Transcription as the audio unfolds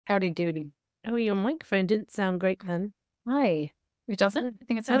Howdy doody. Oh, your microphone didn't sound great then. Hi. It doesn't? I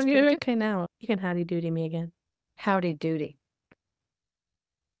think it sounds Oh, pretty you're good. okay now. You can howdy doody me again. Howdy doody.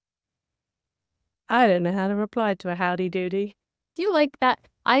 I don't know how to reply to a howdy doody. Do you like that?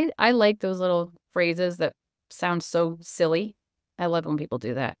 I like those little phrases that sound so silly. I love when people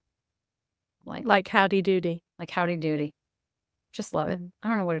do that. Like howdy doody. Like howdy doody. Just love it. I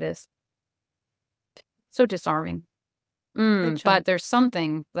don't know what it is. So disarming. But there's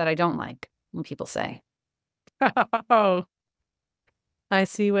something that I don't like when people say. Oh, I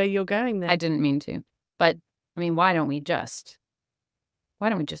see where you're going there. I didn't mean to. But, I mean, why don't we just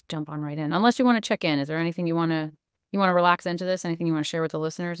jump on right in? Unless you want to check in. Is there anything you want to relax into this? Anything you want to share with the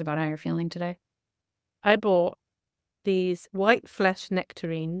listeners about how you're feeling today? I bought these white flesh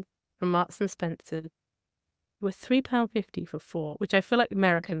nectarines from Marks and Spencer. Were £3.50 for 4, which I feel like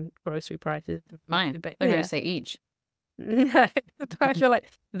American grocery prices. Mine. They're going to say each. I feel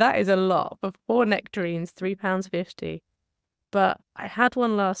like that is a lot for 4 nectarines, £3.50. But I had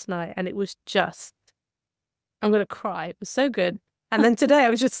one last night and it was just, I'm going to cry. It was so good. And then today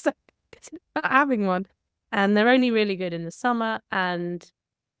I was just not having one. And they're only really good in the summer, and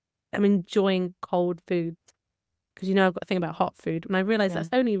I'm enjoying cold food. Because, I've got a thing about hot food. And I realized that's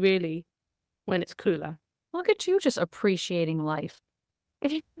only really when it's cooler. Look at you just appreciating life.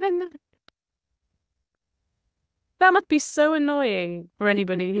 That must be so annoying for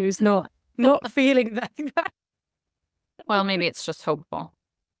anybody who's not feeling that. Well, maybe it's just hopeful.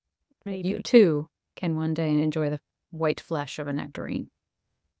 Maybe. You too can one day enjoy the white flesh of a nectarine.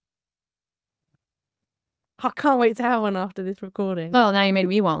 I can't wait to have one after this recording. Well, now you made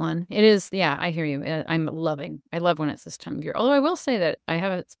me want one. It is, yeah, I hear you. I love when it's this time of year. Although I will say that I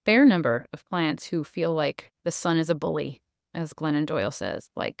have a fair number of clients who feel like the sun is a bully, as Glennon Doyle says,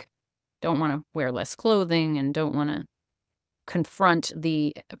 like don't want to wear less clothing and don't want to confront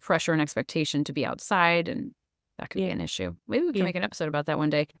the pressure and expectation to be outside, and that could be an issue. Maybe we can make an episode about that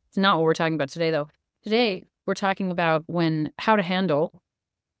one day. It's not what we're talking about today, though. Today, we're talking about how to handle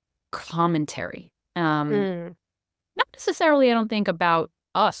commentary. Not necessarily, I don't think, about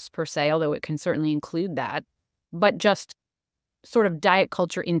us per se, although it can certainly include that, but just sort of diet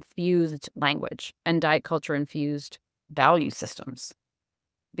culture infused language and diet culture infused value systems,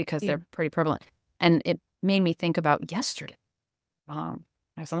 because they're pretty prevalent. And it made me think about yesterday. I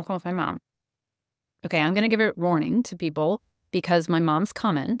was on the phone with my mom. Okay, I'm going to give a warning to people because my mom's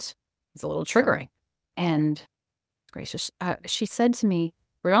comment is a little triggering. And gracious, she said to me,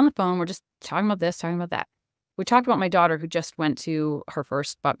 we're on the phone, we're just talking about this, talking about that. We talked about my daughter who just went to her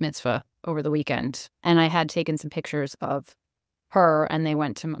first bat mitzvah over the weekend. And I had taken some pictures of her, and they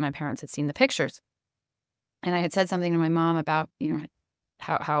went to, my parents had seen the pictures. And I had said something to my mom about,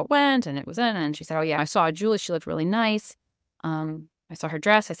 how it went, and it was in, and she said, oh yeah, I saw Julie, she looked really nice. I saw her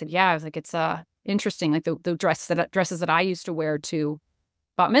dress. I said, yeah, I was like, it's interesting. Like the dresses that I used to wear to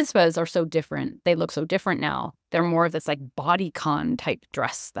bat mitzvahs are so different. They look so different now. They're more of this like bodycon type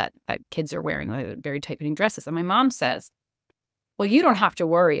dress that kids are wearing, like very tight-fitting dresses. And my mom says, well, you don't have to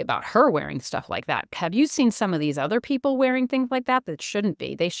worry about her wearing stuff like that. Have you seen some of these other people wearing things like that shouldn't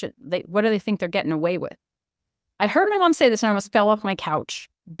be? What do they think they're getting away with? I heard my mom say this and I almost fell off my couch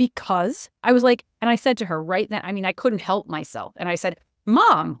because I was like, and I said to her right then, I couldn't help myself. And I said,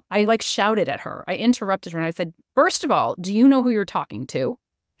 Mom, I like shouted at her. I interrupted her and I said, first of all, do you know who you're talking to?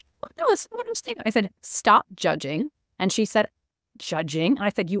 No, that's not what I'm saying. I said, stop judging. And she said, judging? And I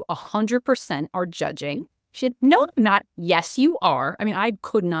said, you 100% are judging. She said, no, I'm not. Yes, you are. I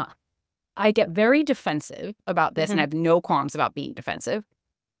could not. I get very defensive about this and I have no qualms about being defensive.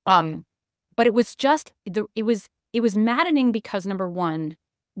 But it was just, it was maddening because, number one,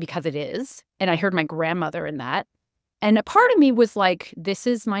 because it is. And I heard my grandmother in that. And a part of me was like, this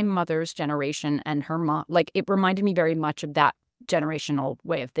is my mother's generation and her mom. Like, it reminded me very much of that generational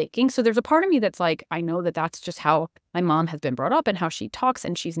way of thinking. So there's a part of me that's like, I know that that's just how my mom has been brought up and how she talks,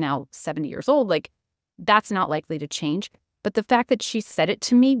 and she's now 70 years old. Like, that's not likely to change. But the fact that she said it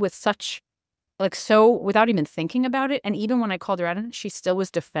to me with such, like, so without even thinking about it, and even when I called her out on it, she still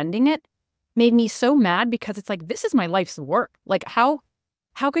was defending it, made me so mad, because it's like, this is my life's work. Like, how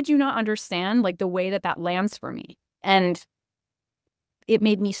could you not understand, like, the way that lands for me? And it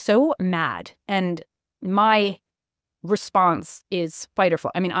made me so mad. And my response is fight or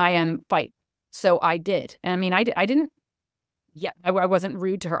flight. I am fight. So I did. And I didn't, I wasn't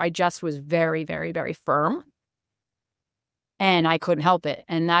rude to her. I just was very, very, very firm. And I couldn't help it.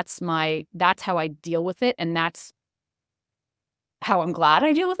 And that's how I deal with it. And that's how I'm glad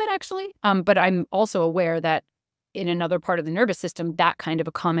I deal with it, actually. But I'm also aware that in another part of the nervous system, that kind of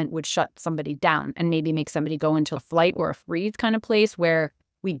a comment would shut somebody down and maybe make somebody go into a flight or a freeze kind of place where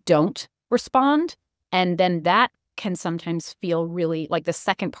we don't respond. And then that can sometimes feel really like the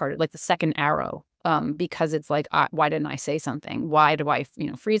second part, like the second arrow, because it's like, why didn't I say something? Why do I,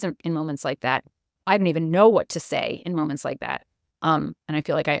 freeze in moments like that? I don't even know what to say in moments like that. And I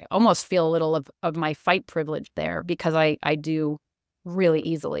feel like I almost feel a little of my fight privilege there, because I do really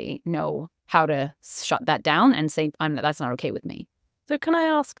easily know how to shut that down and say, that's not okay with me. So can I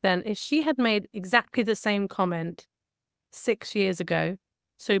ask then, if she had made exactly the same comment 6 years ago,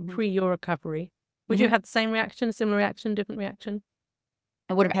 so pre your recovery, would you have had the same reaction, similar reaction, different reaction?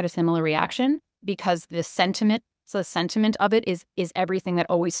 I would have had a similar reaction, because the sentiment of it is everything that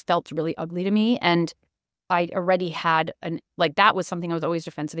always felt really ugly to me. And I already had that was something I was always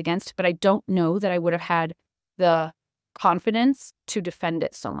defensive against, but I don't know that I would have had the confidence to defend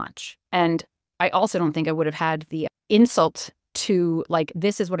it so much. And I also don't think I would have had the insult to, like,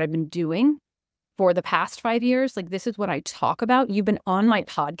 this is what I've been doing for the past 5 years. Like, this is what I talk about. You've been on my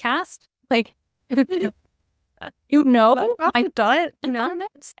podcast. Like, my diet.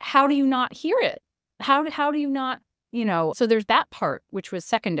 How do you not hear it? How do you not, So there's that part, which was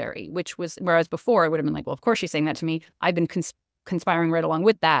secondary, whereas before I would have been like, well, of course she's saying that to me. I've been conspiring right along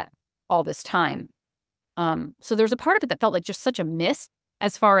with that all this time. So there's a part of it that felt like just such a miss,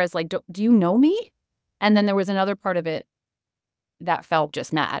 as far as like, do you know me? And then there was another part of it that felt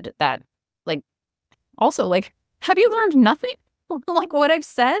just mad, that like, also like, have you learned nothing? Like what I've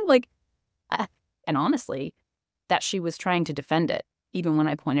said? Like, and honestly, that she was trying to defend it, even when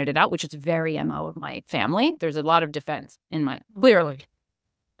I pointed it out, which is very MO of my family. There's a lot of defense in my, clearly.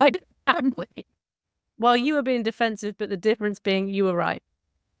 Well, you were being defensive, but the difference being you were right.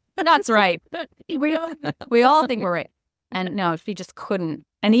 That's right. We all think we're right. And no, she just couldn't.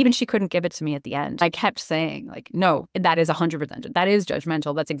 And even she couldn't give it to me at the end. I kept saying, like, no, that is 100%. That is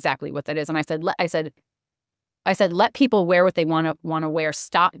judgmental. That's exactly what that is. And I said, let people wear what they want to wear.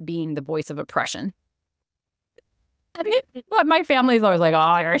 Stop being the voice of oppression. But my family's always like,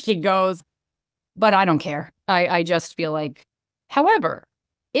 oh, here she goes. But I don't care. I just feel like, however,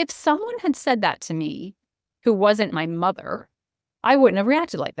 if someone had said that to me who wasn't my mother, I wouldn't have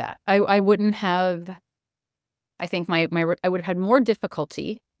reacted like that. I wouldn't have, I think I would have had more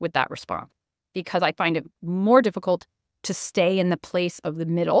difficulty with that response, because I find it more difficult to stay in the place of the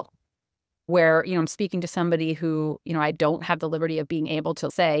middle where, I'm speaking to somebody who, I don't have the liberty of being able to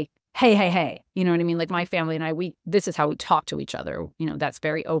say, hey, you know what I mean? Like my family and I, this is how we talk to each other. That's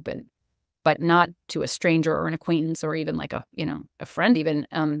very open, but not to a stranger or an acquaintance or even like a friend even.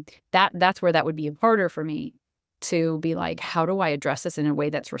 That's where that would be harder for me to be like, how do I address this in a way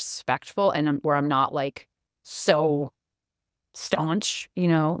that's respectful and where I'm not like so staunch,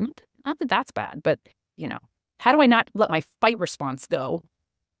 not that that's bad, but how do I not let my fight response go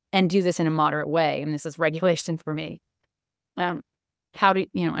and do this in a moderate way? And this is regulation for me. How do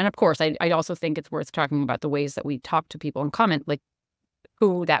and of course, I also think it's worth talking about the ways that we talk to people and comment, like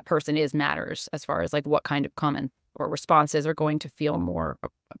who that person is matters, as far as like what kind of comment or responses are going to feel more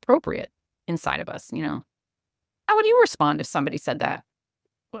appropriate inside of us, How would you respond if somebody said that?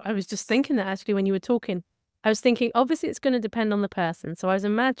 Well, I was just thinking that actually when you were talking. I was thinking, obviously, it's going to depend on the person. So I was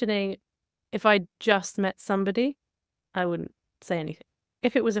imagining if I just met somebody, I wouldn't say anything.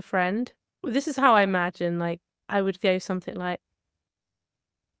 If it was a friend, this is how I imagine, like, I would go something like,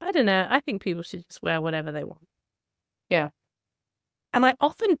 I don't know, I think people should just wear whatever they want. Yeah. And I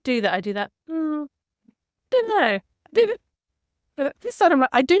often do that. I do that, don't know. But this side, I'm like,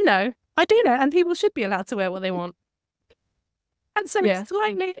 I do know. And people should be allowed to wear what they want. And so it's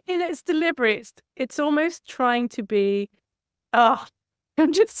slightly, it's deliberate. It's almost trying to be,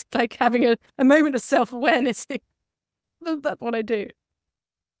 I'm just like having a moment of self-awareness. That's what I do.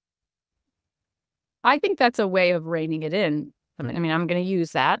 I think that's a way of reining it in. I mean, I'm going to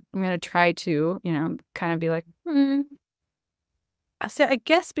use that. I'm going to try to, kind of be like, I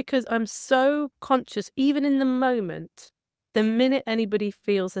guess because I'm so conscious, even in the moment, the minute anybody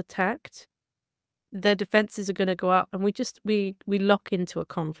feels attacked, their defenses are going to go up, and we lock into a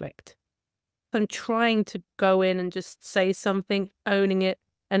conflict. I'm trying to go in and just say something, owning it,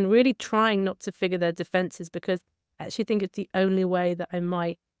 and really trying not to figure their defenses, because I actually think it's the only way that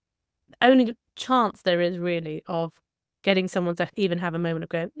only chance there is really of getting someone to even have a moment of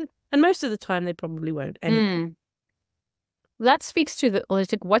going, and most of the time they probably won't. That speaks to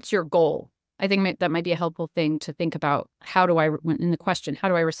what's your goal? I think that might be a helpful thing to think about. In the question, how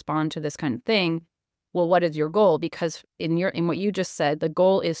do I respond to this kind of thing? Well, what is your goal? Because in what you just said, the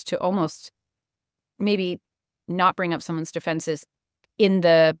goal is to almost maybe not bring up someone's defenses in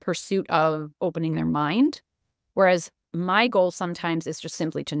the pursuit of opening their mind. Whereas my goal sometimes is just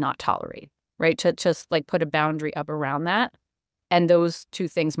simply to not tolerate, right? To just like put a boundary up around that. And those two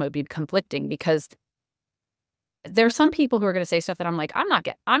things might be conflicting, because there are some people who are going to say stuff that I'm like, I'm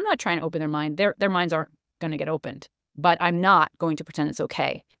not trying to open their mind. Their minds aren't going to get opened, but I'm not going to pretend it's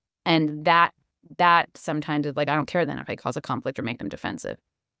okay. And that sometimes is like, I don't care then if I cause a conflict or make them defensive.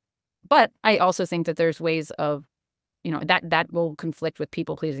 But I also think that there's ways of, that will conflict with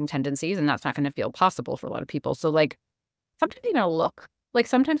people-pleasing tendencies, and that's not going to feel possible for a lot of people. So, like, sometimes look. Like,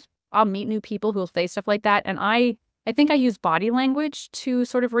 sometimes I'll meet new people who will say stuff like that, and I think I use body language to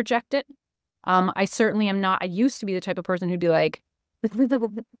sort of reject it. I certainly am not. I used to be the type of person who'd be like,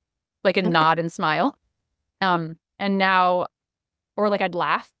 like a nod and smile. And now, or like I'd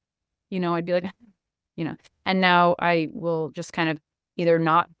laugh, I'd be like, and now I will just kind of either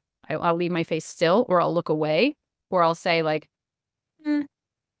not, I'll leave my face still, or I'll look away, or I'll say like,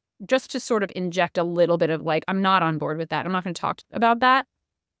 just to sort of inject a little bit of like, I'm not on board with that. I'm not going to talk about that,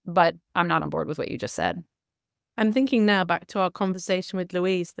 but I'm not on board with what you just said. I'm thinking now back to our conversation with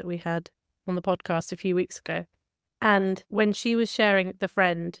Louise that we had on the podcast a few weeks ago. And when she was sharing the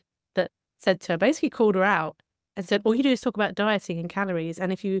friend that said to her, basically called her out and said, all you do is talk about dieting and calories.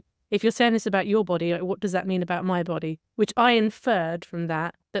 And if you're saying this about your body, what does that mean about my body? Which I inferred from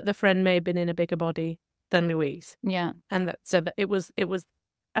that the friend may have been in a bigger body than Louise. Yeah. And so that it was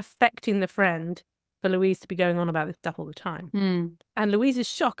affecting the friend for Louise to be going on about this stuff all the time. And Louise's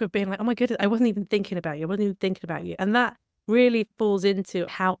shock of being like, oh my goodness, I wasn't even thinking about you. And that really falls into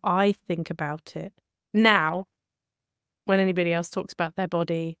how I think about it now when anybody else talks about their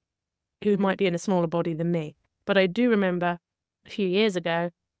body who might be in a smaller body than me. But I do remember a few years ago,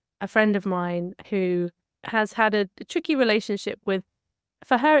 a friend of mine who has had a tricky relationship with,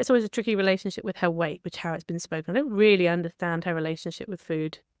 for her, it's always a tricky relationship with her weight, which how it's been spoken. I don't really understand her relationship with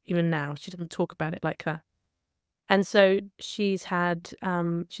food even now. She doesn't talk about it like that. And so she's had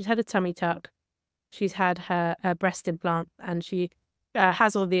a tummy tuck. She's had her breast implant, and she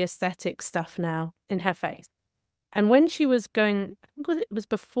has all the aesthetic stuff now in her face. And when she was going, I think it was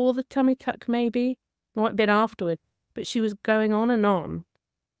before the tummy tuck maybe, or it might have been afterward, but she was going on and on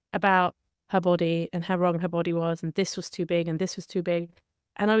about her body and how wrong her body was, and this was too big and this was too big.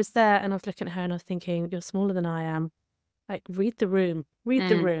 And I was there and I was looking at her and I was thinking, you're smaller than I am. Like, read the room.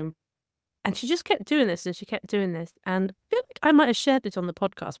 And she just kept doing this and she kept doing this. And I feel like I might have shared this on the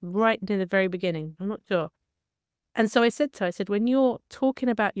podcast right near the very beginning. I'm not sure. And so I said to her, when you're talking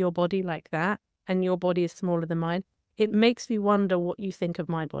about your body like that and your body is smaller than mine, it makes me wonder what you think of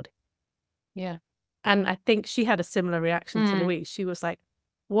my body. Yeah. And I think she had a similar reaction to Louise. She was like,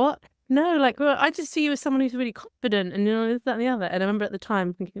 what? No, like, well, I just see you as someone who's really confident and, this, that, and the other. And I remember at the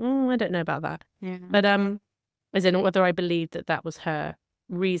time thinking, I don't know about that. Yeah. But as in whether I believed that was her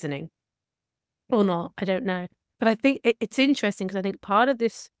reasoning or not, I don't know. But I think it's interesting because I think part of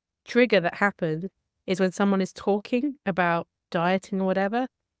this trigger that happens is when someone is talking about dieting or whatever,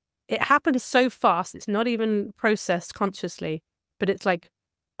 it happens so fast. It's not even processed consciously, but it's like,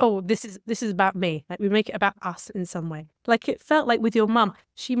 oh, this is about me. Like, we make it about us in some way. Like, it felt like with your mum,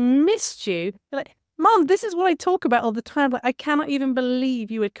 she missed you. You're like, Mum, this is what I talk about all the time. Like, I cannot even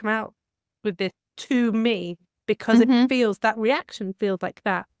believe you would come out with this to me, because that reaction feels like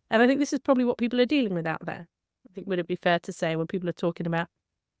that. And I think this is probably what people are dealing with out there. I think, would it be fair to say, when people are talking about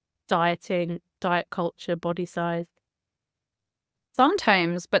dieting, diet culture, body size?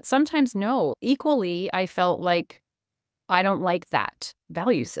 Sometimes, but sometimes no. Equally, I felt like I don't like that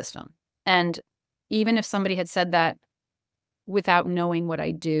value system. And even if somebody had said that without knowing what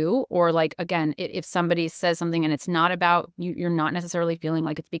I do, or like, again, if somebody says something and it's not about you, you're not necessarily feeling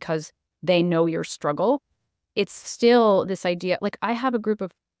like it's because they know your struggle, it's still this idea. Like, I have a group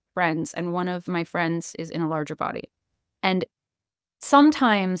of friends, and one of my friends is in a larger body. And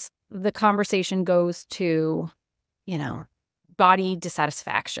sometimes the conversation goes to, body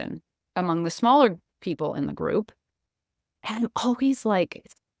dissatisfaction among the smaller people in the group. And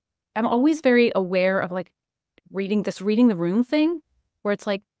I'm always very aware of like reading the room thing, where it's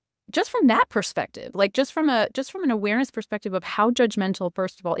like, just from that perspective, like just from an awareness perspective of how judgmental,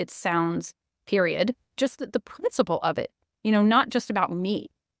 first of all, it sounds, period. Just the principle of it, not just about me,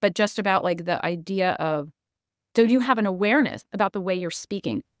 but just about like the idea of, do you have an awareness about the way you're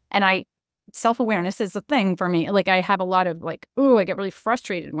speaking? And self-awareness is a thing for me. Like, I have a lot of like, I get really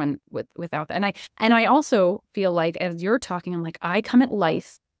frustrated without that. And I also feel like, as you're talking, I'm like, I come at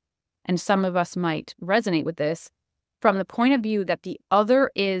life, and some of us might resonate with this, from the point of view that the other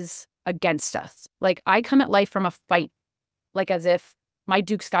is against us. Like, I come at life from a fight, like as if my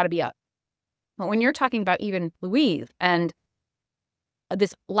Duke's got to be up. But when you're talking about even Louise and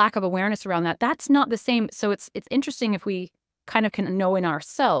this lack of awareness around that, that's not the same. So it's interesting if we kind of can know in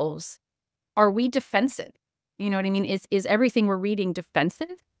ourselves, are we defensive? You know what I mean? Is everything we're reading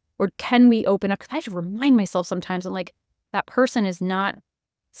defensive? Or can we open up? 'Cause I have to remind myself sometimes, I'm like, that person is not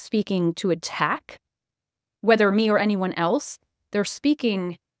speaking to attack, whether me or anyone else. They're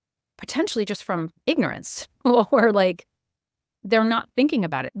speaking potentially just from ignorance or like they're not thinking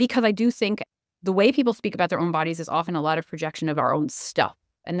about it. Because I do think the way people speak about their own bodies is often a lot of projection of our own stuff.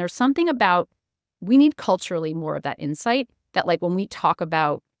 And there's something about, we need culturally more of that insight that like when we talk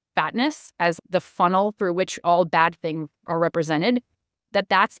about fatness as the funnel through which all bad things are represented,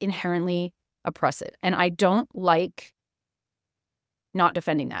 that's inherently oppressive. And I don't like not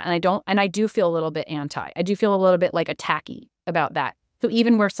defending that. And I do feel a little bit I do feel a little bit like attacky about that. So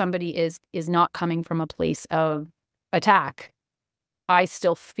even where somebody is not coming from a place of attack, I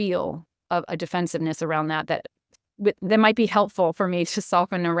still feel a defensiveness around that might be helpful for me to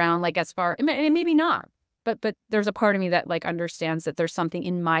soften around, like as far, maybe not, but there's a part of me that like understands that there's something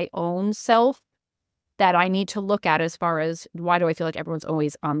in my own self that I need to look at as far as why do I feel like everyone's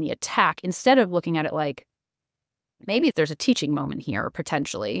always on the attack, instead of looking at it like maybe there's a teaching moment here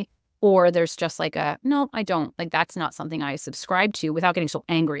potentially, or there's just like no, I don't, like that's not something I subscribe to, without getting so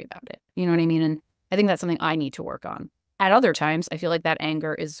angry about it. You know what I mean? And I think that's something I need to work on. At other times, I feel like that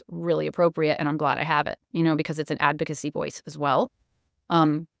anger is really appropriate, and I'm glad I have it, because it's an advocacy voice as well.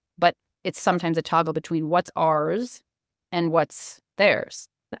 But it's sometimes a toggle between what's ours and what's theirs.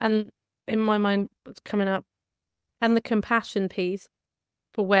 And in my mind, what's coming up, and the compassion piece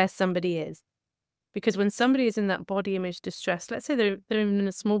for where somebody is. Because when somebody is in that body image distress, let's say they're in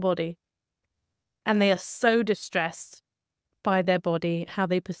a small body, and they are so distressed by their body, how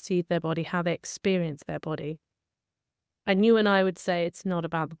they perceive their body, how they experience their body. And you and I would say it's not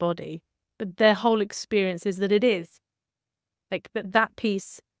about the body, but their whole experience is that it is. Like that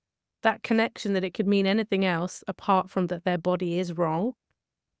piece, that connection that it could mean anything else apart from that their body is wrong,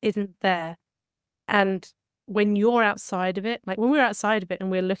 isn't there. And when you're outside of it, like when we're outside of it and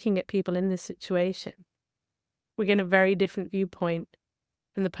we're looking at people in this situation, we get a very different viewpoint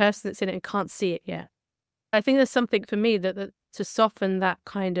than the person that's in it and can't see it yet. I think there's something for me that to soften that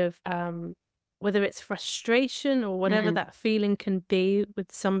kind of whether it's frustration or whatever that feeling can be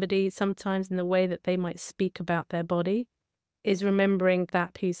with somebody sometimes in the way that they might speak about their body, is remembering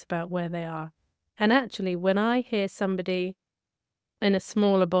that piece about where they are. And actually, when I hear somebody in a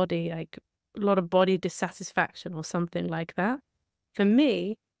smaller body, like a lot of body dissatisfaction or something like that, for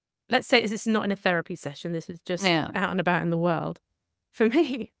me, let's say this is not in a therapy session, this is just out and about in the world. For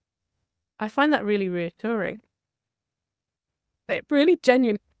me, I find that really reassuring. Like, really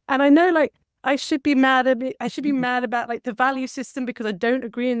genuine. And I know, like, I should be mad at it. I should be mad about like the value system because I don't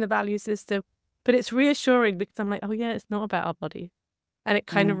agree in the value system. But it's reassuring because I'm like, oh yeah, it's not about our body, and it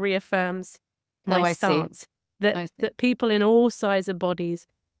kind of reaffirms my stance that people in all sizes of bodies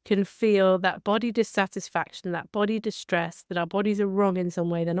can feel that body dissatisfaction, that body distress, that our bodies are wrong in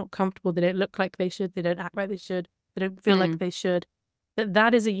some way. They're not comfortable. They don't look like they should. They don't act like they should. They don't feel like they should.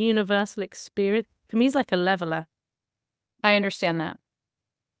 That is a universal experience. For me, it's like a leveler. I understand that.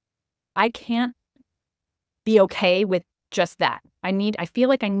 I can't be okay with just that. I feel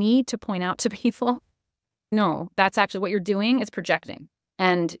like I need to point out to people, no, that's actually what you're doing is projecting.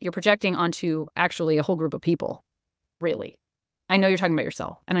 And you're projecting onto actually a whole group of people, really. I know you're talking about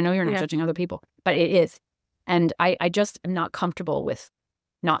yourself, and I know you're not judging other people, but it is. And I just am not comfortable with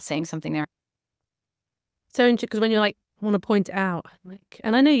not saying something there. So, because when you're like, I want to point it out, like,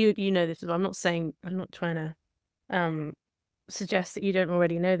 and I know you know this, I'm not trying to suggest that you don't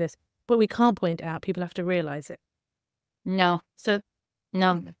already know this, but we can't point it out. People have to realize it. No. So,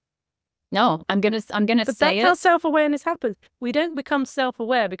 no, I'm gonna say it. But that's how self-awareness happens. We don't become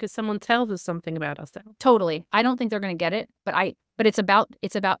self-aware because someone tells us something about ourselves. Totally. I don't think they're gonna get it, but it's about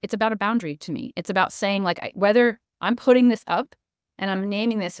a boundary to me. It's about saying like whether I'm putting this up and I'm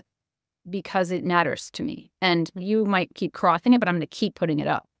naming this because it matters to me. And you might keep crossing it, but I'm gonna keep putting it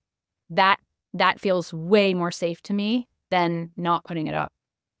up. That feels way more safe to me than not putting it up.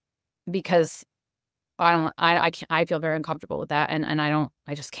 Because I feel very uncomfortable with that, and I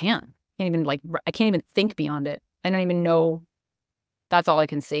just can't. I can't even think beyond it. I don't even know. That's all I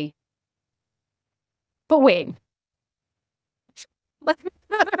can see. But wait, you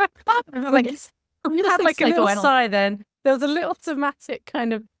had like a little sigh. Then there was a little somatic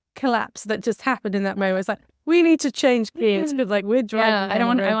kind of collapse that just happened in that moment. It's like we need to change gears because like we're driving.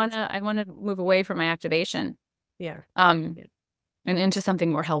 I want to move away from my activation. Yeah. And into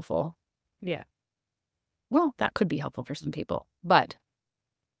something more helpful. Yeah. Well, that could be helpful for some people, but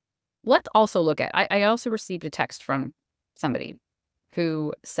let's also look at, I also received a text from somebody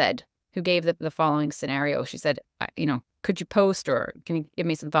who gave the following scenario. She said, could you post or can you give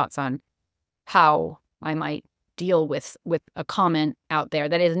me some thoughts on how I might deal with a comment out there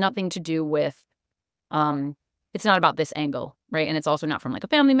that has nothing to do with, it's not about this angle, right? And it's also not from like a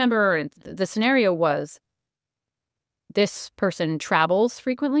family member. And the scenario was this person travels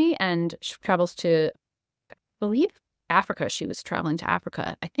frequently and she travels to, I believe, Africa. She was traveling to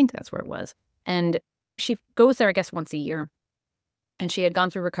Africa. I think that's where it was. And she goes there, I guess, once a year. And she had gone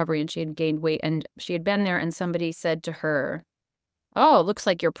through recovery and she had gained weight and she had been there and somebody said to her, "Oh, it looks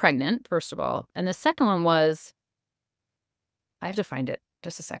like you're pregnant," first of all. And the second one was, I have to find it,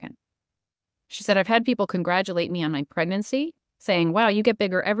 just a second. She said, "I've had people congratulate me on my pregnancy, saying, 'Wow, you get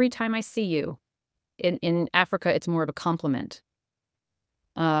bigger every time I see you.' In Africa, it's more of a compliment."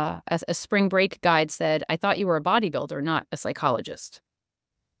 As a spring break guide said, "I thought you were a bodybuilder, not a psychologist."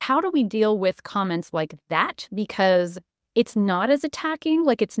 How do we deal with comments like that? Because it's not as attacking.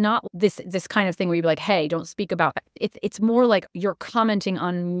 Like, it's not this kind of thing where you'd be like, "Hey, don't speak about it." It's more like you're commenting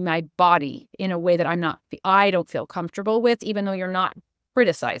on my body in a way that I don't feel comfortable with, even though you're not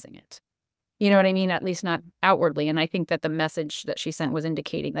criticizing it. You know what I mean? At least not outwardly. And I think that the message that she sent was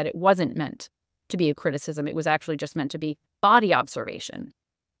indicating that it wasn't meant to be a criticism. It was actually just meant to be body observation.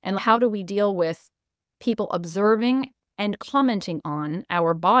 And how do we deal with people observing and commenting on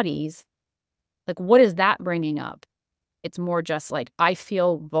our bodies? Like, what is that bringing up? It's more just like, I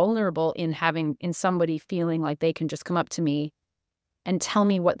feel vulnerable in somebody feeling like they can just come up to me and tell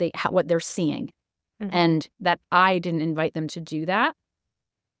me what they're seeing. Mm-hmm. And that I didn't invite them to do that.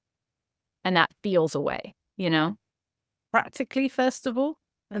 And that feels away, you know? Practically, first of all,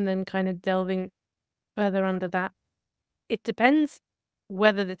 and then kind of delving further under that. It depends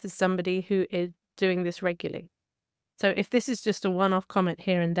whether this is somebody who is doing this regularly. So if this is just a one-off comment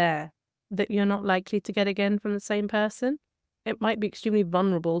here and there that you're not likely to get again from the same person, it might be extremely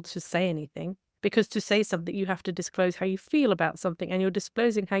vulnerable to say anything, because to say something, you have to disclose how you feel about something, and you're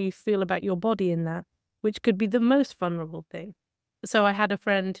disclosing how you feel about your body in that, which could be the most vulnerable thing. So I had a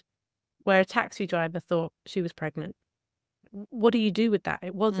friend where a taxi driver thought she was pregnant. What do you do with that?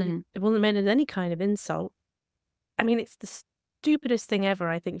 It wasn't meant as any kind of insult. I mean, it's the stupidest thing ever,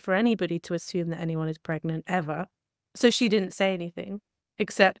 I think, for anybody to assume that anyone is pregnant, ever. So she didn't say anything,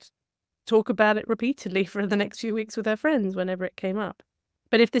 except talk about it repeatedly for the next few weeks with her friends whenever it came up.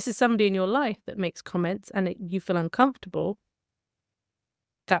 But if this is somebody in your life that makes comments and you feel uncomfortable,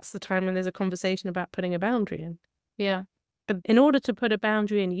 that's the time when there's a conversation about putting a boundary in. Yeah. But in order to put a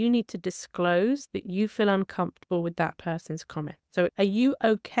boundary in, you need to disclose that you feel uncomfortable with that person's comment. So are you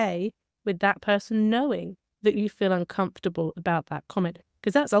okay with that person knowing that you feel uncomfortable about that comment?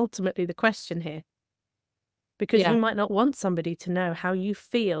 Because that's ultimately the question here. Because you might not want somebody to know how you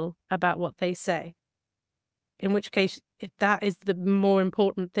feel about what they say. In which case, if that is the more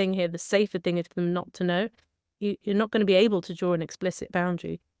important thing here, the safer thing is for them not to know, you're not going to be able to draw an explicit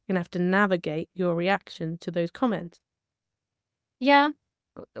boundary. You're going to have to navigate your reaction to those comments. Yeah.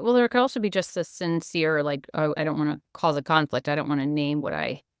 Well, there could also be just a sincere, like, oh, I don't want to cause a conflict. I don't want to name what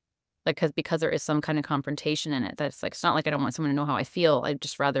I, like, because there is some kind of confrontation in it. That's like, it's not like I don't want someone to know how I feel. I'd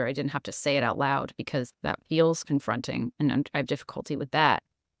just rather I didn't have to say it out loud, because that feels confronting and I have difficulty with that.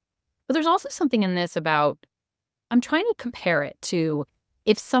 But there's also something in this about, I'm trying to compare it to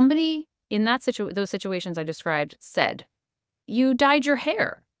if somebody in those situations I described said, "You dyed your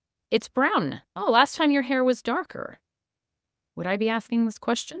hair. It's brown. Oh, last time your hair was darker." Would I be asking this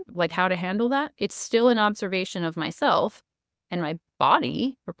question? Like, how to handle that? It's still an observation of myself and my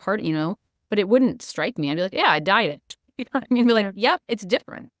body or part, but it wouldn't strike me. I'd be like, yeah, I dyed it. You know what I mean? I'd be like, yep, it's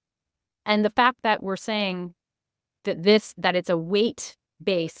different. And the fact that we're saying that it's a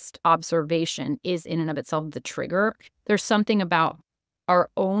weight-based observation is in and of itself the trigger. There's something about our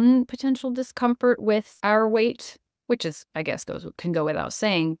own potential discomfort with our weight, which is, I guess, can go without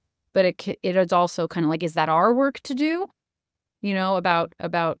saying, but it is also kind of like, is that our work to do? About,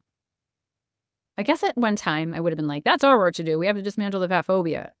 I guess at one time I would have been like, that's our work to do. We have to dismantle the fat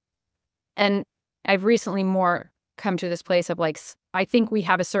phobia. And I've recently more come to this place of like, I think we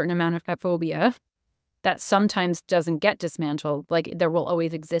have a certain amount of fat phobia that sometimes doesn't get dismantled. Like, there will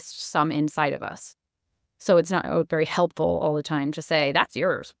always exist some inside of us. So it's not very helpful all the time to say, that's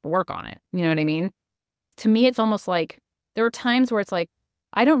yours, work on it. You know what I mean? To me, it's almost like there are times where it's like,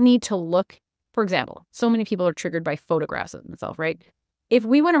 I don't need to look. For example, so many people are triggered by photographs of themselves, right? If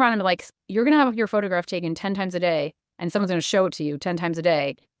we went around and like, you're going to have your photograph taken 10 times a day and someone's going to show it to you 10 times a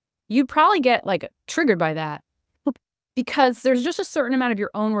day, you'd probably get like triggered by that, because there's just a certain amount of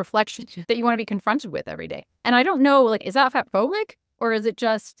your own reflection that you want to be confronted with every day. And I don't know, like, is that fat phobic, or is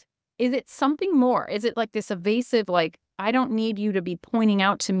it something more? Is it like this evasive, like, I don't need you to be pointing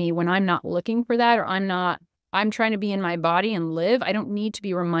out to me when I'm not looking for that, or I'm trying to be in my body and live. I don't need to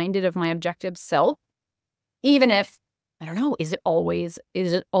be reminded of my objective self. Even if, I don't know, is it always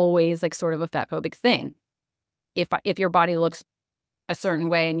like sort of a fat phobic thing? If your body looks a certain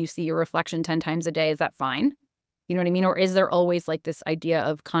way and you see your reflection 10 times a day, is that fine? You know what I mean? Or is there always like this idea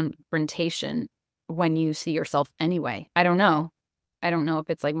of confrontation when you see yourself anyway? I don't know. I don't know if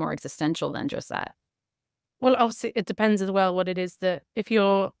it's like more existential than just that. Well, obviously, it depends as well what it is that if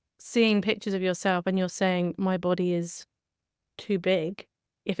you're seeing pictures of yourself and you're saying, my body is too big,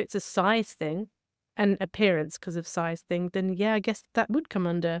 if it's a size thing and appearance because of size thing, then yeah, I guess that would come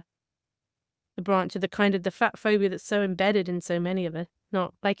under the branch of the kind of the fat phobia that's so embedded in so many of us.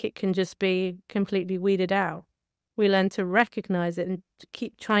 Not like it can just be completely weeded out. We learn to recognize it and to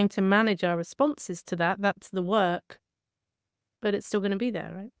keep trying to manage our responses to that. That's the work. But it's still going to be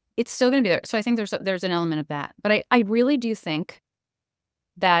there, right? It's still going to be there. So I think there's an element of that. But I really do think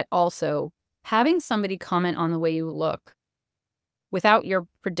that also having somebody comment on the way you look without your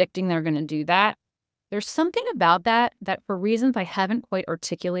predicting they're going to do that, there's something about that for reasons I haven't quite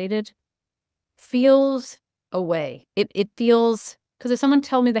articulated feels away. It feels, because if someone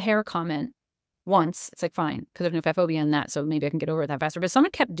tells me the hair comment once, it's like, fine, because there's no fat phobia in that, so maybe I can get over it that faster. But if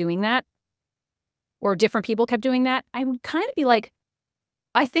someone kept doing that, or different people kept doing that, I would kind of be like,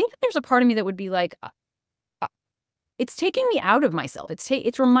 I think that there's a part of me that would be like, it's taking me out of myself.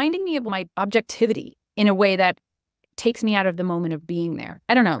 It's reminding me of my objectivity in a way that takes me out of the moment of being there.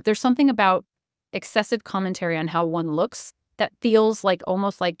 I don't know. There's something about excessive commentary on how one looks that feels like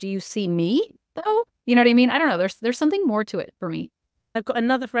almost like, do you see me though? You know what I mean? I don't know. There's something more to it for me. I've got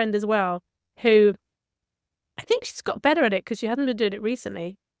another friend as well who I think she's got better at it because she hasn't been doing it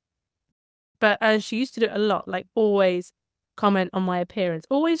recently. But she used to do it a lot, like always comment on my appearance,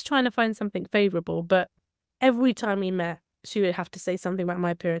 always trying to find something favorable. But every time we met, she would have to say something about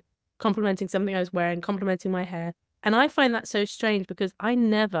my appearance, complimenting something I was wearing, complimenting my hair. And I find that so strange because I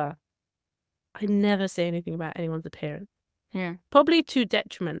never say anything about anyone's appearance. Yeah. Probably to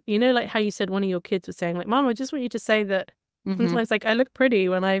detriment. You know, like how you said one of your kids was saying, like, Mom, I just want you to say that sometimes like I look pretty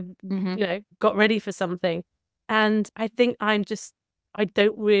when I, you know, got ready for something. And I think I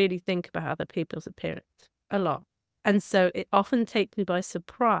don't really think about other people's appearance a lot. And so it often takes me by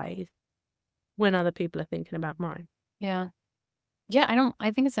surprise when other people are thinking about mine. Yeah. Yeah,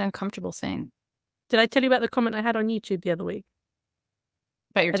 I think it's an uncomfortable thing. Did I tell you about the comment I had on YouTube the other week?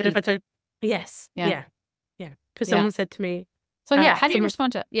 About your teeth? Yes. Yeah. Because someone said to me. So yeah, how do you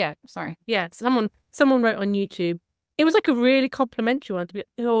respond to? Yeah, sorry. Yeah, someone wrote on YouTube. It was like a really complimentary one to be.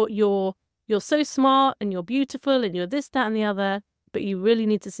 You're so smart and you're beautiful and you're this, that, and the other, but you really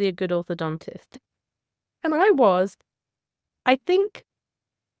need to see a good orthodontist. And I think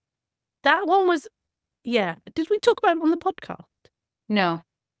that one was. Yeah. Did we talk about it on the podcast? No.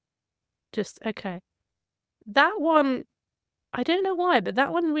 Just okay. That one. I don't know why, but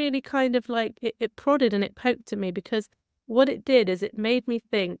that one really kind of like, it prodded and it poked at me because what it did is it made me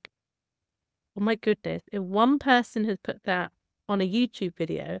think, oh my goodness, if one person has put that on a YouTube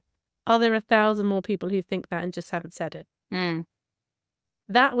video, are there 1,000 more people who think that and just haven't said it?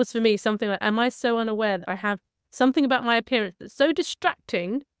 That was for me something like, am I so unaware that I have something about my appearance that's so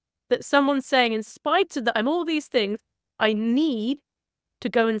distracting that someone's saying, in spite of that I'm all these things, I need to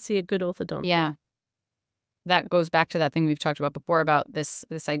go and see a good orthodontist. Yeah. That goes back to that thing we've talked about before about this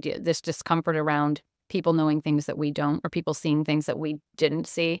idea, this discomfort around people knowing things that we don't, or people seeing things that we didn't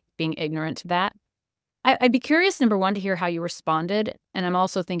see, being ignorant to that. I'd be curious, number one, to hear how you responded. And I'm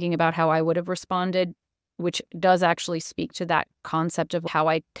also thinking about how I would have responded, which does actually speak to that concept of how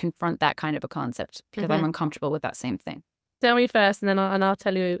I confront that kind of a concept, because I'm uncomfortable with that same thing. Tell me first, and then I'll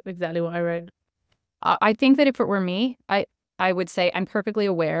tell you exactly what I wrote. I think that if it were me, I would say I'm perfectly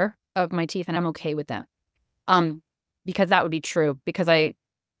aware of my teeth and I'm okay with them. Because that would be true, because I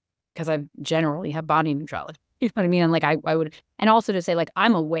generally have body neutrality. You know what I mean? And like I would, and also to say like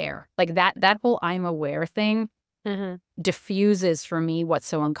I'm aware, like that whole I'm aware thing diffuses for me what's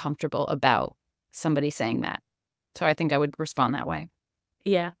so uncomfortable about somebody saying that. So I think I would respond that way.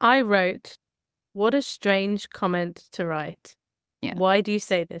 Yeah, I wrote, what a strange comment to write. Yeah. Why do you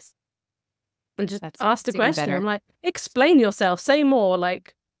say this? And just ask the question. Better. I'm like, explain yourself, say more,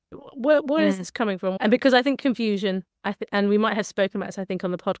 like, where is this coming from? And because I think confusion, and we might have spoken about this, I think,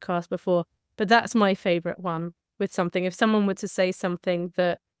 on the podcast before, but that's my favorite one with something. If someone were to say something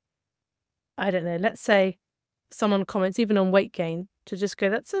that, I don't know, let's say someone comments even on weight gain, to just go,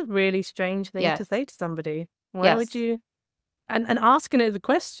 that's a really strange thing to say to somebody. Why would you? And asking it the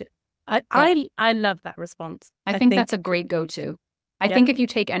question. I love that response. I think that's a great go-to. I think if you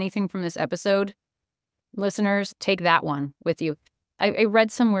take anything from this episode, listeners, take that one with you. I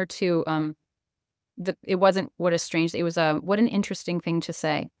read somewhere too, it wasn't what a strange, it was what an interesting thing to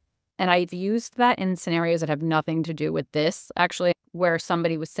say. And I've used that in scenarios that have nothing to do with this, actually, where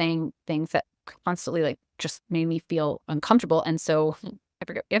somebody was saying things that constantly like just made me feel uncomfortable. And so I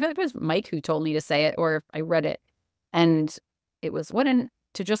forget if it was Mike who told me to say it or if I read it. And it was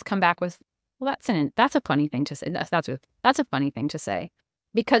to just come back with, well, that's a funny thing to say. That's a funny thing to say,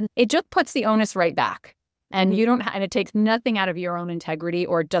 because it just puts the onus right back. And you don't, and it takes nothing out of your own integrity,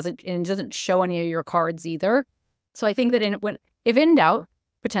 or it doesn't show any of your cards either. So I think that if in doubt,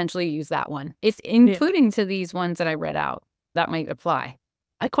 potentially use that one. It's including to these ones that I read out that might apply.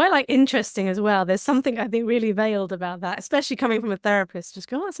 I quite like interesting as well. There's something I think really veiled about that, especially coming from a therapist. Just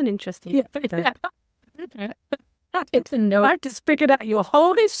go, oh, that's an interesting. Yeah. It's a note. I just figured out your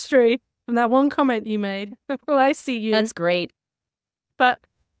whole history from that one comment you made. Well, I see you. That's great. But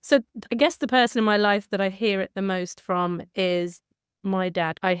so I guess the person in my life that I hear it the most from is my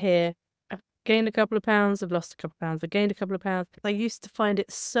dad. I hear, I've gained a couple of pounds, I've lost a couple of pounds, I've gained a couple of pounds. I used to find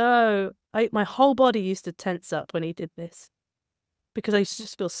it my whole body used to tense up when he did this, because I used to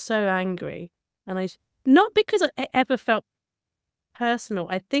just feel so angry. And not because I ever felt personal.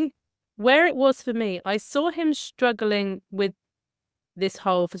 I think where it was for me, I saw him struggling with this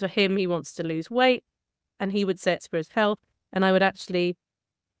whole, for him, he wants to lose weight, and he would say it's for his health. And I would actually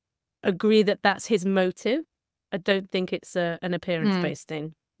agree that that's his motive. I don't think it's an appearance-based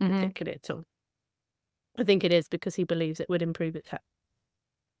thing, particularly at all. I think it is because he believes it would improve his health.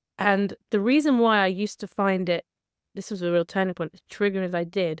 And the reason why I used to find it, this was a real turning point, as triggering as I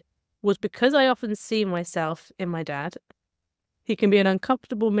did, was because I often see myself in my dad. He can be an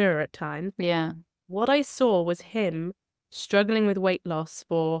uncomfortable mirror at times. Yeah. What I saw was him struggling with weight loss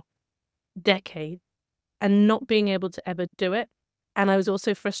for decades and not being able to ever do it. And I was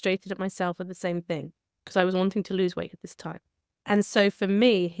also frustrated at myself at the same thing, because I was wanting to lose weight at this time. And so for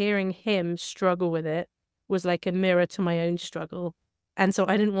me, hearing him struggle with it was like a mirror to my own struggle. And so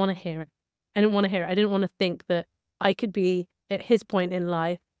I didn't want to hear it. I didn't want to hear it. I didn't want to think that I could be at his point in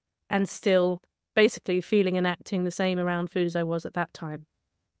life and still basically feeling and acting the same around food as I was at that time.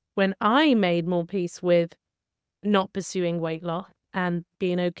 When I made more peace with not pursuing weight loss and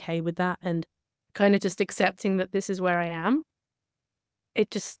being okay with that and kind of just accepting that this is where I am,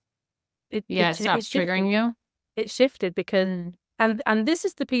 it stops triggering you. It shifted because, and this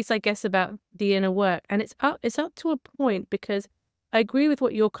is the piece, I guess, about the inner work. And it's up to a point, because I agree with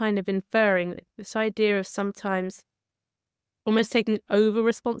what you're kind of inferring, this idea of sometimes almost taking over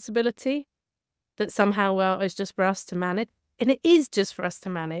responsibility, that somehow, well, it's just for us to manage. And it is just for us to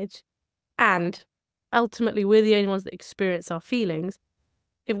manage. And ultimately, we're the only ones that experience our feelings.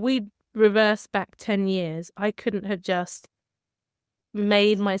 If we reverse back 10 years, I couldn't have just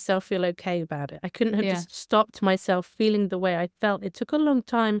made myself feel okay about it. I couldn't have just stopped myself feeling the way I felt. It took a long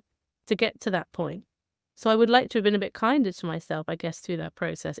time to get to that point. So I would like to have been a bit kinder to myself, I guess, through that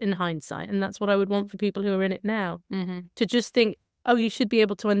process in hindsight. And that's what I would want for people who are in it now, to just think, oh, you should be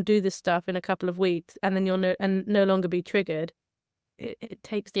able to undo this stuff in a couple of weeks, and then you'll no longer be triggered. It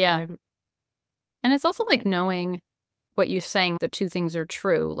takes time. And it's also like knowing what you're saying, the two things are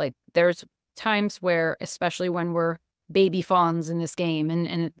true. Like there's times where, especially when we're baby fawns in this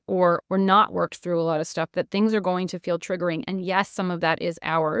game or we're not worked through a lot of stuff, that things are going to feel triggering. And yes, some of that is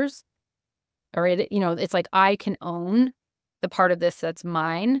ours. Or it's like I can own the part of this that's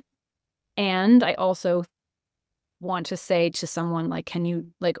mine. And I also want to say to someone, like, can you,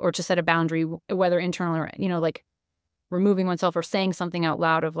 like, or to set a boundary, whether internal or, like removing oneself or saying something out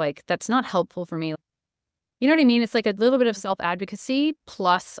loud of like, that's not helpful for me. You know what I mean? It's like a little bit of self-advocacy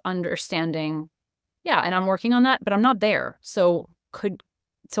plus understanding. Yeah, and I'm working on that, but I'm not there. So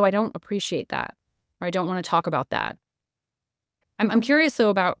I don't appreciate that, or I don't want to talk about that. I'm curious though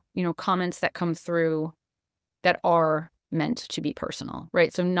about, comments that come through that are meant to be personal,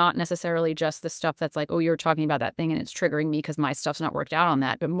 right? So not necessarily just the stuff that's like, oh, you're talking about that thing and it's triggering me because my stuff's not worked out on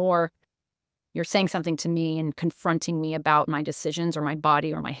that, but more you're saying something to me and confronting me about my decisions or my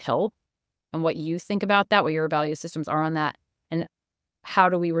body or my health and what you think about that, what your value systems are on that, and how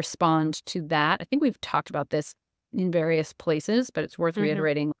do we respond to that? I think we've talked about this in various places, but it's worth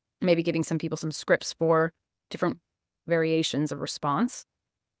reiterating, maybe giving some people some scripts for different variations of response.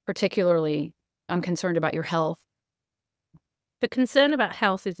 Particularly, I'm concerned about your health. The concern about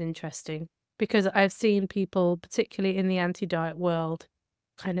health is interesting, because I've seen people, particularly in the anti-diet world,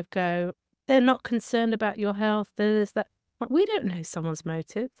 kind of go, they're not concerned about your health. There's that. We don't know someone's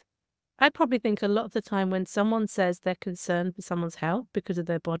motives. I probably think a lot of the time when someone says they're concerned for someone's health because of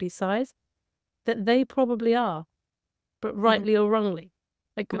their body size, that they probably are, but rightly or wrongly.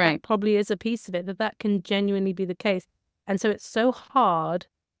 Like that probably is a piece of it, that can genuinely be the case. And so it's so hard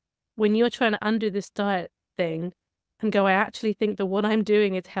when you're trying to undo this diet thing and go, I actually think that what I'm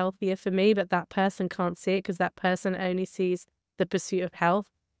doing is healthier for me, but that person can't see it because that person only sees the pursuit of health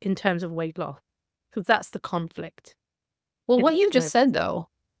in terms of weight loss. Because that's the conflict. Well, what you just said, though,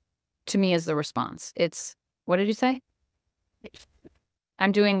 to me is the response. It's, what did you say?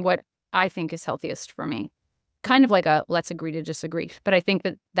 I'm doing what I think is healthiest for me. Kind of like a let's agree to disagree. But I think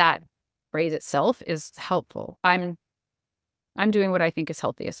that that phrase itself is helpful. I'm doing what I think is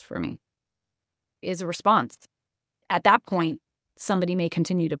healthiest for me is a response. At that point, somebody may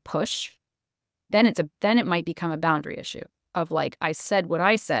continue to push. Then it might become a boundary issue of like, I said what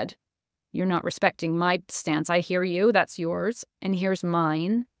I said. You're not respecting my stance. I hear you. That's yours. And here's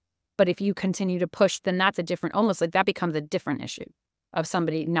mine. But if you continue to push, then that's a different, almost like that becomes a different issue of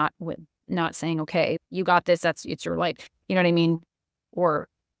somebody not saying, okay, you got this. It's your life. You know what I mean? Or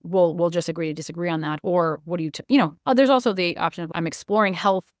we'll just agree to disagree on that. Or what do you, there's also the option of I'm exploring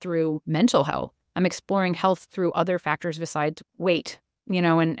health through mental health. I'm exploring health through other factors besides weight,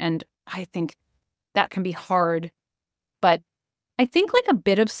 and I think that can be hard. But I think like a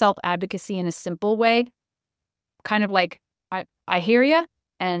bit of self-advocacy in a simple way, kind of like, I hear you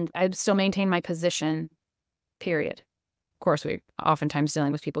and I still maintain my position, period. Of course, we're oftentimes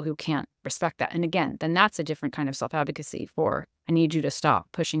dealing with people who can't respect that. And again, then that's a different kind of self-advocacy for, I need you to stop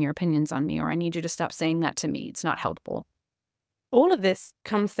pushing your opinions on me, or I need you to stop saying that to me. It's not helpful. All of this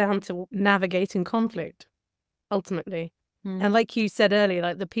comes down to navigating conflict, ultimately. And like you said earlier,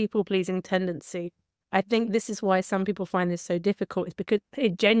 like the people-pleasing tendency, I think this is why some people find this so difficult, is because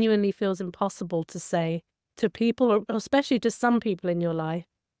it genuinely feels impossible to say to people, or especially to some people in your life,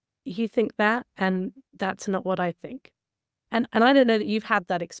 you think that, and that's not what I think. And I don't know that you've had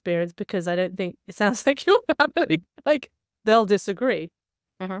that experience, because I don't think it sounds like your family, like they'll disagree.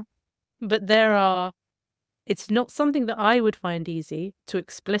 But it's not something that I would find easy to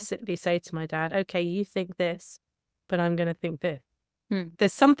explicitly say to my dad, okay, you think this, but I'm going to think this.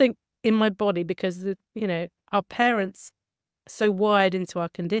 There's something in my body, because, our parents are so wired into our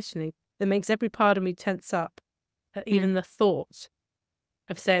conditioning that makes every part of me tense up at even the thought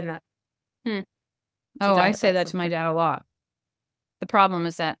of saying that. Oh, I say that to my dad a lot. The problem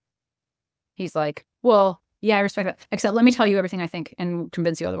is that he's like, well, yeah, I respect that, except let me tell you everything I think and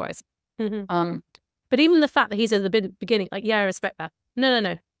convince you otherwise. But even the fact that he says at the beginning, like, yeah, I respect that.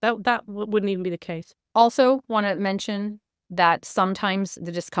 No. That wouldn't even be the case. Also want to mention that sometimes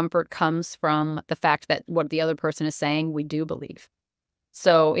the discomfort comes from the fact that what the other person is saying, we do believe.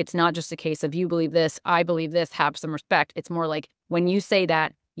 So it's not just a case of you believe this, I believe this, have some respect. It's more like when you say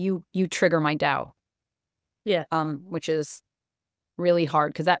that, you trigger my doubt. Yeah. Which is really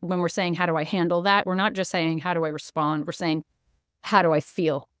hard, because that when we're saying, how do I handle that? We're not just saying, how do I respond? We're saying, how do I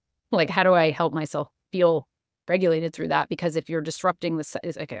feel? Like, how do I help myself feel regulated through that? Because if you're disrupting this,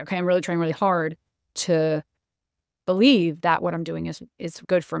 is okay, I'm really trying really hard to believe that what I'm doing is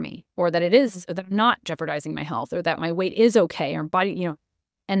good for me, or that it is, or that I'm not jeopardizing my health, or that my weight is okay, or body,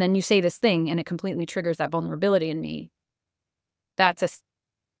 and then you say this thing and it completely triggers that vulnerability in me. That's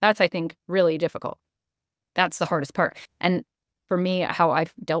I think really difficult. That's the hardest part. And for me, how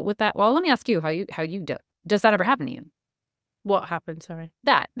I've dealt with that. Well, let me ask you how you do. Does that ever happen to you? What happened? Sorry.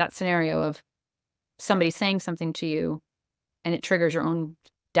 That scenario of somebody saying something to you and it triggers your own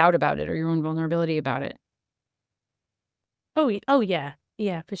doubt about it or your own vulnerability about it. Oh yeah.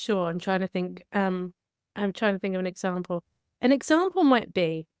 Yeah, for sure. I'm trying to think of an example. An example might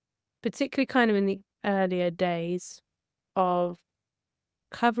be, particularly kind of in the earlier days of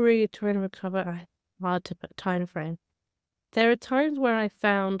trying to recover, hard to put a time frame. There are times where I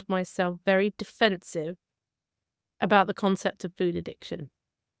found myself very defensive about the concept of food addiction.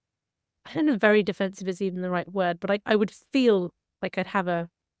 I don't know if very defensive is even the right word, but I would feel like I'd have a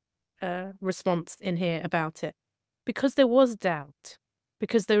response in here about it, because there was doubt,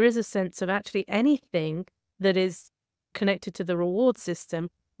 because there is a sense of actually anything that is connected to the reward system,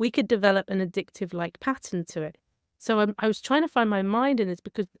 we could develop an addictive-like pattern to it. So I was trying to find my mind in this,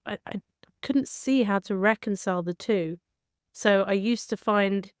 because I couldn't see how to reconcile the two. So I used to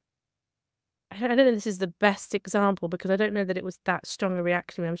find, I don't know if this is the best example, because I don't know that it was that strong a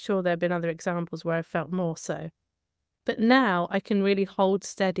reaction. I'm sure there have been other examples where I felt more so. But now I can really hold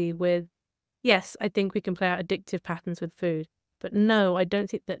steady with, yes, I think we can play out addictive patterns with food. But no, I don't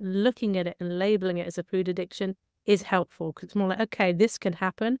think that looking at it and labeling it as a food addiction is helpful, because it's more like, okay, this can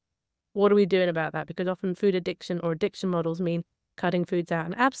happen. What are we doing about that? Because often food addiction or addiction models mean cutting foods out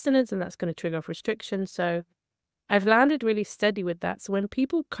and abstinence, and that's going to trigger off restriction. So I've landed really steady with that. So when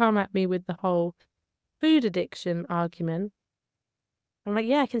people come at me with the whole food addiction argument, I'm like,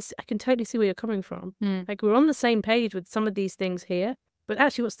 yeah, I can totally see where you're coming from. Like, we're on the same page with some of these things here, but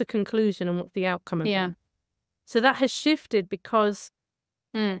actually, what's the conclusion and what's the outcome of it? So that has shifted because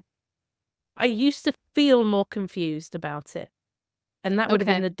Mm. I used to feel more confused about it. And that would have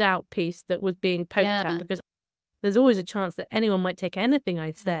been the doubt piece that was being poked at, because there's always a chance that anyone might take anything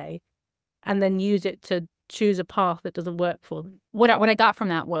I say and then use it to choose a path that doesn't work for them. What I got from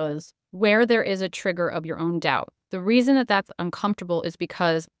that was, where there is a trigger of your own doubt, the reason that that's uncomfortable is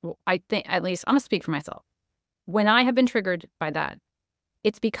because, I think, at least I'm going to speak for myself. When I have been triggered by that,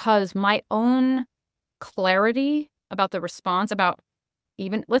 it's because my own clarity about the response, about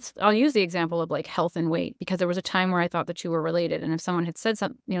even, I'll use the example of like health and weight, because there was a time where I thought the two were related. And if someone had said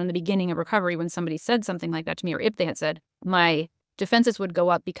something, in the beginning of recovery, when somebody said something like that to me, or if they had said, my defenses would go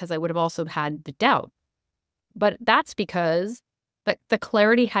up because I would have also had the doubt. But that's because the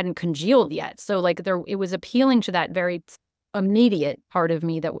clarity hadn't congealed yet. So like it was appealing to that very immediate part of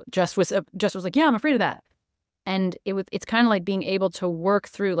me that just was like, yeah, I'm afraid of that. And it's kind of like being able to work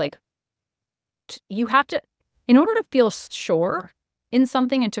through, like, you have to, in order to feel sure in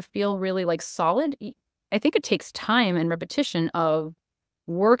something and to feel really like solid, I think it takes time and repetition of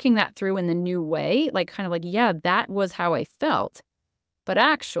working that through in the new way. Like, kind of like, yeah, that was how I felt. But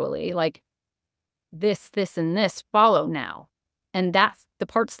actually, like, this, and this follow now. And that's the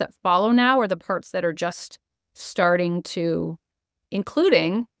parts that follow now are the parts that are just starting to,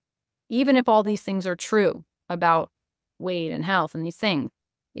 including, even if all these things are true about weight and health and these things,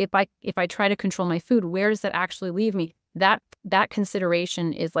 if I try to control my food, where does that actually leave me? That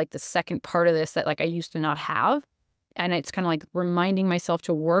consideration is like the second part of this that, like, I used to not have. And it's kind of like reminding myself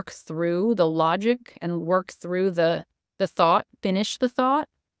to work through the logic and work through the thought, finish the thought,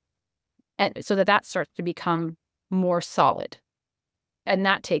 and so that starts to become more solid. And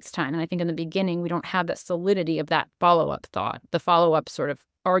that takes time. And I think in the beginning, we don't have that solidity of that follow-up thought, the follow-up sort of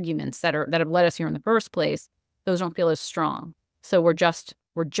arguments that have led us here in the first place. Those don't feel as strong. So we're just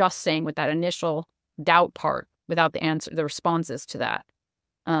saying with that initial doubt part without the responses to that,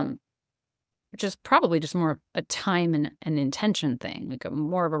 which is probably just more a time and an intention thing, like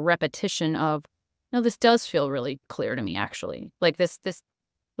more of a repetition of, no, this does feel really clear to me, actually. Like this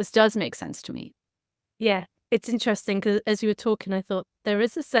does make sense to me. Yeah, it's interesting because as you were talking, I thought there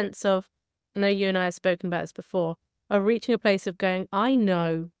is a sense of, I know you and I have spoken about this before, of reaching a place of going, I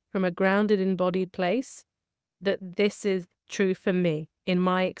know from a grounded, embodied place that this is true for me in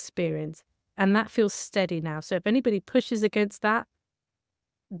my experience. And that feels steady now. So if anybody pushes against that,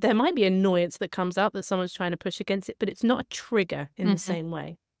 there might be annoyance that comes up that someone's trying to push against it, but it's not a trigger in the same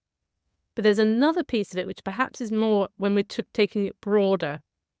way. But there's another piece of it, which perhaps is more when we're taking it broader.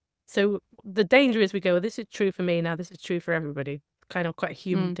 So the danger is we go, well, this is true for me, now this is true for everybody. Kind of quite a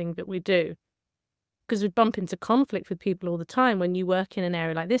human thing that we do. Because we bump into conflict with people all the time when you work in an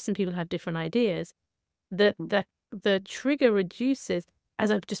area like this and people have different ideas. The trigger reduces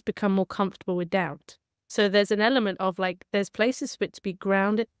as I've just become more comfortable with doubt. So there's an element of, like, there's places for it to be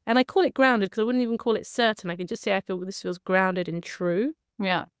grounded. And I call it grounded because I wouldn't even call it certain. I can just say I feel this feels grounded and true.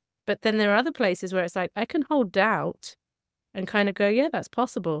 Yeah. But then there are other places where it's like, I can hold doubt and kind of go, yeah, that's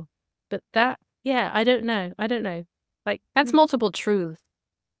possible. But that, yeah, I don't know. Like, that's multiple truths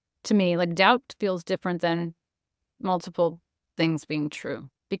to me. Like, doubt feels different than multiple things being true,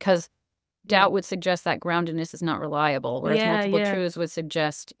 because doubt would suggest that groundedness is not reliable, whereas multiple truths would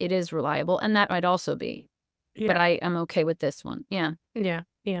suggest it is reliable, and that might also be. Yeah. But I am okay with this one. Yeah. Yeah.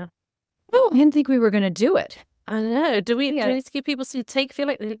 Oh, I didn't think we were going to do it. I know. Do we need to give people some feel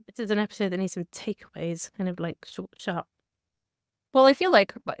like this is an episode that needs some takeaways, kind of like short, sharp? Well, I feel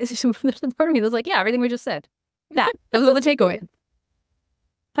like there's a part of me that's like, yeah, everything we just said. Those are the takeaways.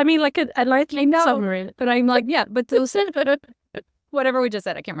 I mean, like a lightly summary. But I'm like, yeah, but those, whatever we just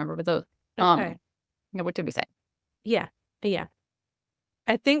said, I can't remember, but those. Okay. What did we say? Yeah.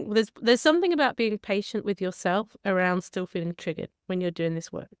 I think there's something about being patient with yourself around still feeling triggered when you're doing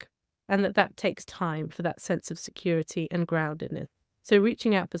this work, and that takes time for that sense of security and groundedness. So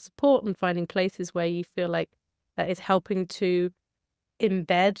reaching out for support and finding places where you feel like that is helping to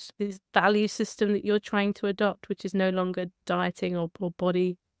embed this value system that you're trying to adopt, which is no longer dieting or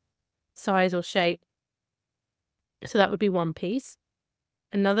body size or shape. So that would be one piece.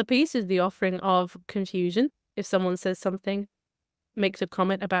 Another piece is the offering of confusion. If someone says something, makes a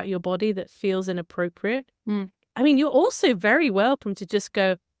comment about your body that feels inappropriate. I mean, you're also very welcome to just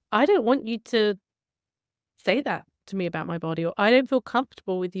go, I don't want you to say that to me about my body, or I don't feel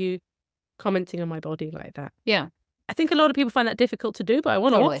comfortable with you commenting on my body like that. Yeah. I think a lot of people find that difficult to do, but I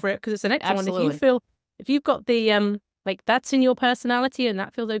want to offer it because it's an extra one. If you've got the, like, that's in your personality and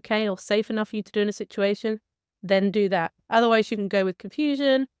that feels okay or safe enough for you to do in a situation, then do that. Otherwise, you can go with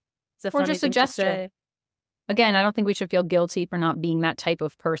confusion. Or just a gesture. Again, I don't think we should feel guilty for not being that type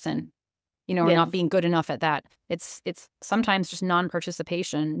of person. or not being good enough at that. It's sometimes just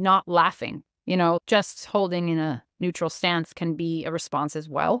non-participation, not laughing, just holding in a neutral stance can be a response as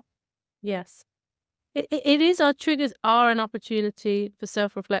well. Yes. It is, our triggers are an opportunity for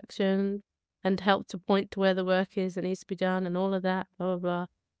self-reflection and help to point to where the work is that needs to be done and all of that, blah, blah, blah.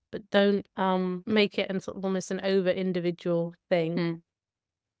 But don't make it sort of almost an over-individual thing.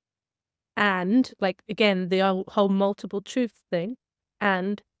 And, like, again, the whole multiple truths thing.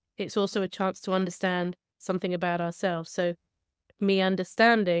 And it's also a chance to understand something about ourselves. So me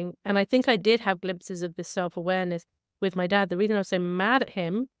understanding, and I think I did have glimpses of this self-awareness with my dad. The reason I was so mad at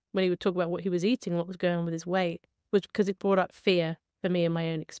him when he would talk about what he was eating, what was going on with his weight, was because it brought up fear for me in my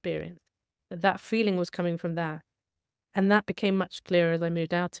own experience. That feeling was coming from that. And that became much clearer as I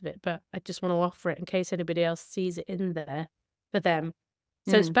moved out of it. But I just want to offer it in case anybody else sees it in there for them.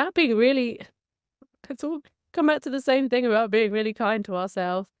 So it's about being really, let's all come back to the same thing about being really kind to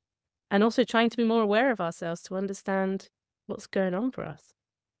ourselves and also trying to be more aware of ourselves to understand what's going on for us.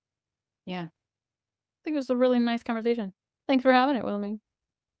 Yeah. I think it was a really nice conversation. Thanks for having it, Wilmy.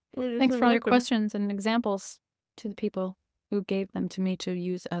 Thanks for all your questions and examples to the people who gave them to me to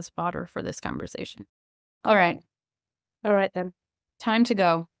use as fodder for this conversation. All right. All right, then. Time to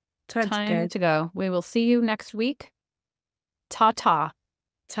go. Time to go. We will see you next week. Ta-ta.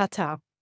 Ta-ta.